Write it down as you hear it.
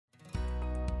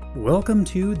Welcome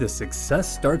to the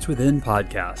Success Starts Within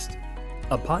podcast,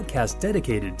 a podcast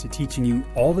dedicated to teaching you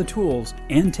all the tools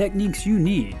and techniques you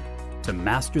need to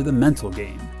master the mental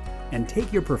game and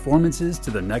take your performances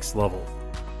to the next level.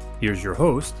 Here's your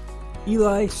host,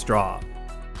 Eli Straw.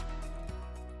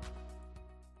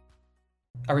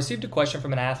 I received a question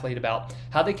from an athlete about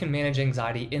how they can manage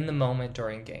anxiety in the moment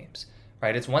during games.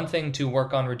 Right? It's one thing to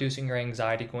work on reducing your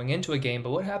anxiety going into a game,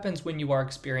 but what happens when you are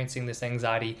experiencing this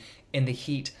anxiety in the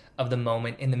heat of the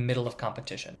moment in the middle of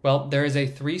competition? Well, there is a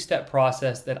 3-step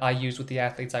process that I use with the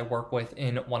athletes I work with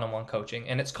in one-on-one coaching,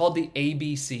 and it's called the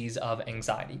ABCs of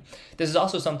anxiety. This is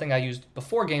also something I used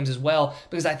before games as well,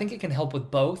 because I think it can help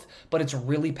with both, but it's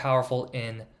really powerful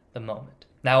in the moment.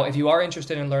 Now, if you are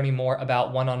interested in learning more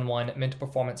about one-on-one mental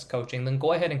performance coaching, then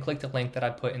go ahead and click the link that I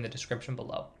put in the description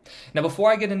below. Now,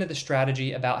 before I get into the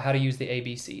strategy about how to use the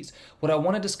ABCs, what I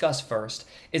want to discuss first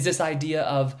is this idea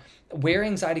of where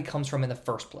anxiety comes from in the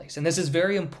first place. And this is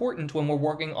very important when we're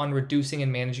working on reducing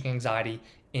and managing anxiety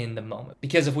in the moment.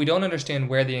 Because if we don't understand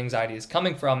where the anxiety is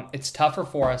coming from, it's tougher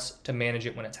for us to manage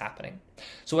it when it's happening.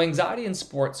 So anxiety in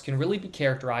sports can really be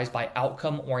characterized by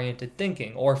outcome-oriented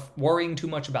thinking or worrying too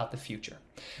much about the future.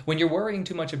 When you're worrying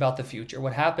too much about the future,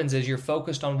 what happens is you're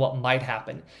focused on what might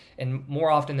happen. And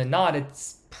more often than not,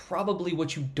 it's probably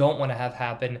what you don't want to have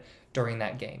happen during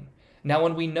that game. Now,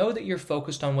 when we know that you're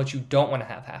focused on what you don't want to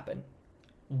have happen,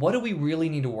 what do we really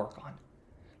need to work on?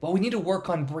 Well, we need to work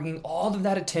on bringing all of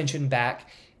that attention back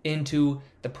into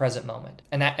the present moment.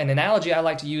 And an analogy I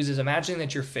like to use is imagining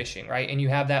that you're fishing, right? And you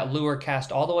have that lure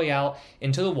cast all the way out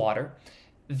into the water.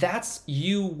 That's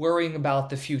you worrying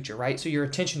about the future, right? So your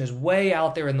attention is way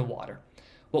out there in the water.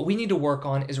 What we need to work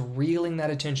on is reeling that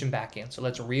attention back in. So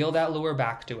let's reel that lure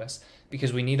back to us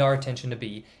because we need our attention to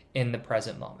be in the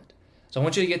present moment. So I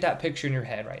want you to get that picture in your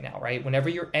head right now, right? Whenever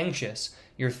you're anxious,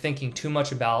 you're thinking too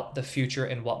much about the future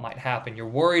and what might happen. You're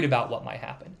worried about what might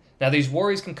happen. Now, these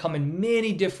worries can come in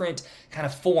many different kind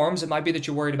of forms. It might be that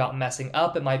you're worried about messing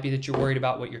up. It might be that you're worried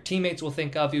about what your teammates will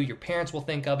think of you, your parents will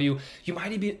think of you. You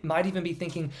might even be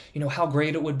thinking, how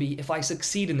great it would be if I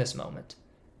succeed in this moment.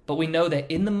 But we know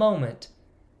that in the moment,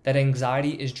 that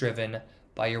anxiety is driven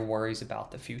by your worries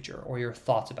about the future or your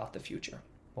thoughts about the future.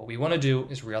 What we want to do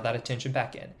is reel that attention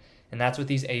back in. And that's what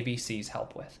these ABCs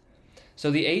help with.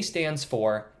 So the A stands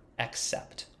for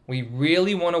accept. We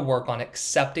really want to work on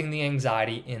accepting the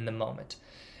anxiety in the moment.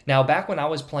 Now, back when I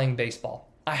was playing baseball,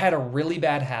 I had a really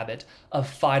bad habit of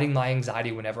fighting my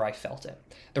anxiety whenever I felt it.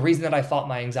 The reason that I fought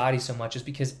my anxiety so much is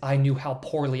because I knew how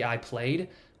poorly I played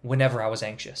whenever I was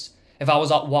anxious. If I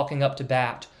was walking up to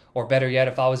bat, or better yet,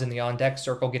 if I was in the on-deck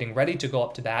circle getting ready to go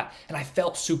up to bat and I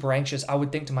felt super anxious, I would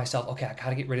think to myself, okay, I got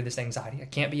to get rid of this anxiety. I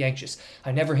can't be anxious.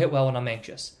 I never hit well when I'm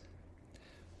anxious.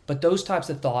 But those types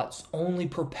of thoughts only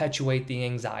perpetuate the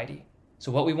anxiety.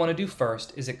 So what we want to do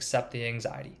first is accept the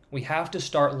anxiety. We have to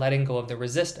start letting go of the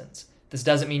resistance. This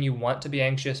doesn't mean you want to be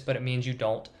anxious, but it means you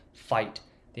don't fight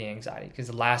the anxiety. Because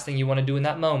the last thing you want to do in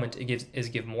that moment is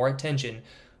give more attention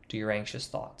to your anxious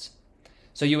thoughts.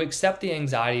 So you accept the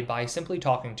anxiety by simply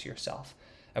talking to yourself.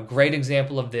 A great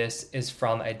example of this is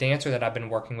from a dancer that I've been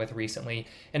working with recently.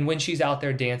 And when she's out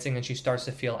there dancing and she starts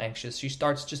to feel anxious, she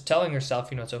starts just telling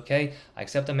herself, it's okay. I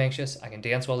accept I'm anxious. I can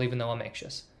dance well even though I'm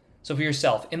anxious. So for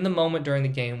yourself, in the moment during the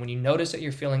game, when you notice that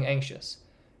you're feeling anxious,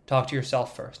 talk to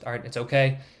yourself first. All right, it's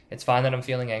okay. It's fine that I'm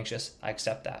feeling anxious. I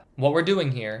accept that. What we're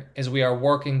doing here is we are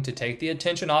working to take the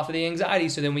attention off of the anxiety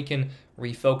so then we can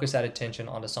refocus that attention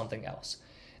onto something else.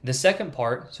 The second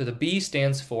part, so the B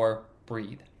stands for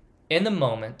breathe. In the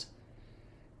moment,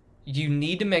 you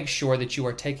need to make sure that you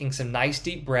are taking some nice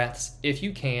deep breaths, if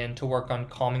you can, to work on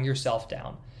calming yourself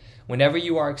down. Whenever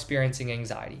you are experiencing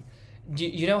anxiety,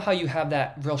 you know how you have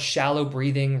that real shallow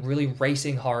breathing, really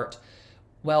racing heart?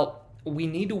 Well, we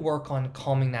need to work on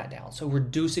calming that down, so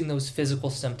reducing those physical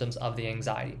symptoms of the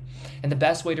anxiety. And the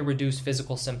best way to reduce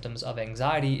physical symptoms of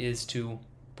anxiety is to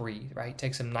breathe, right?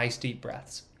 Take some nice deep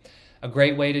breaths. A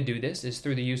great way to do this is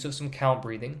through the use of some count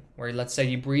breathing, where let's say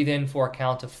you breathe in for a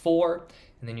count of 4,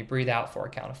 and then you breathe out for a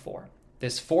count of 4.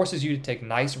 This forces you to take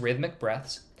nice rhythmic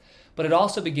breaths, but it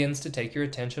also begins to take your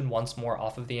attention once more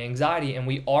off of the anxiety, and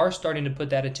we are starting to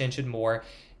put that attention more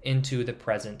into the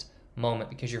present moment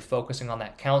because you're focusing on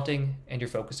that counting and you're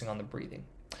focusing on the breathing.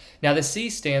 Now, the C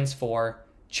stands for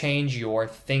change your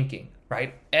thinking.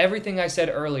 Right? Everything I said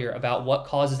earlier about what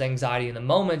causes anxiety in the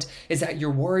moment is that you're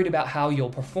worried about how you'll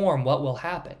perform, what will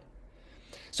happen.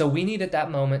 So we need at that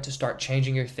moment to start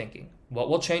changing your thinking. What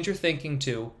will change your thinking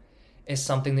to is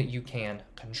something that you can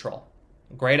control.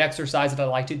 A great exercise that I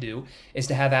like to do is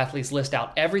to have athletes list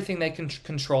out everything they can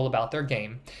control about their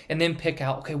game and then pick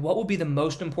out, okay, what will be the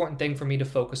most important thing for me to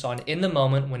focus on in the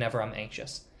moment whenever I'm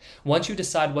anxious? Once you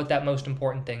decide what that most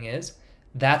important thing is,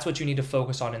 that's what you need to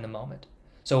focus on in the moment.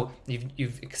 So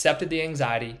you've accepted the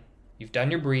anxiety, you've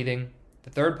done your breathing.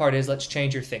 The third part is let's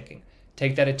change your thinking.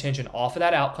 Take that attention off of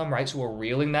that outcome, right? So we're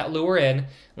reeling that lure in, and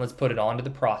let's put it onto the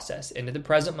process, into the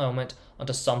present moment,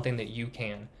 onto something that you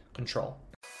can control.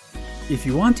 If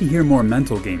you want to hear more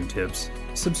mental game tips,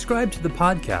 subscribe to the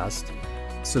podcast,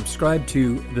 subscribe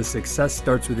to the Success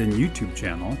Starts Within YouTube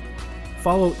channel,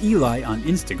 follow Eli on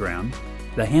Instagram,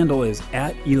 the handle is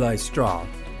 @EliStraw,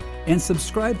 and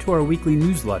subscribe to our weekly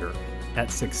newsletter at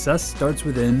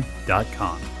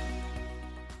successstartswithin.com.